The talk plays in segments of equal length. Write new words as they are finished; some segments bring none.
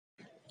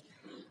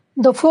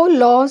The four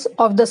laws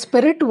of the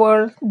spirit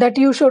world that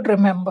you should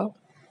remember.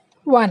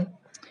 1.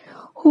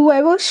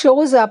 Whoever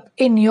shows up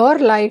in your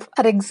life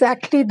are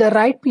exactly the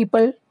right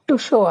people to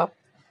show up.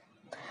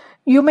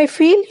 You may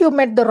feel you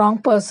met the wrong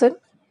person,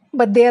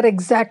 but they are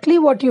exactly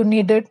what you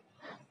needed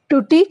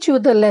to teach you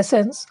the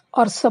lessons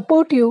or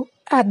support you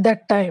at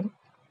that time.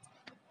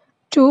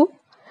 2.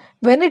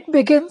 When it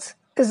begins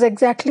is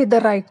exactly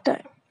the right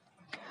time.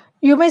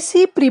 You may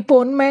see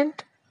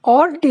preponement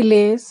or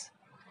delays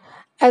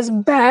as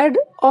bad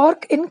or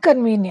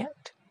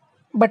inconvenient,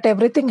 but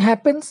everything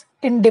happens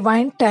in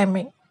divine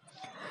timing.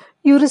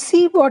 You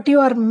receive what you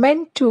are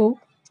meant to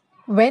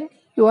when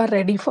you are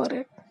ready for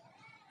it.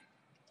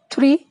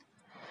 3.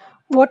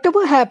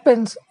 Whatever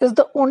happens is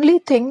the only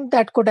thing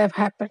that could have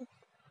happened.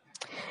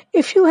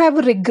 If you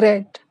have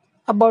regret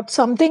about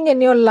something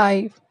in your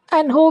life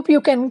and hope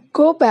you can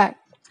go back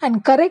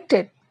and correct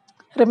it,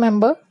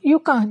 remember you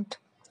can't.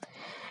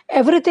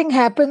 Everything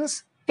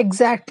happens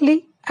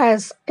exactly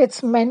as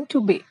it's meant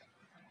to be.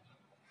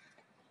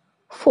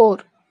 4.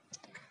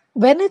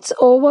 When it's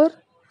over,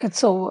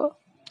 it's over.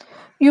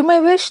 You may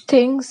wish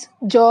things,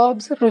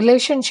 jobs,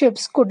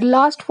 relationships could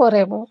last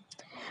forever,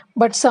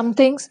 but some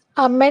things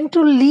are meant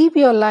to leave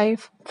your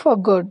life for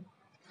good.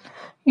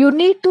 You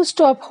need to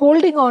stop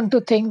holding on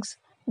to things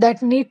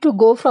that need to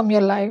go from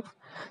your life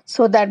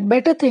so that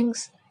better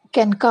things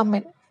can come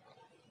in.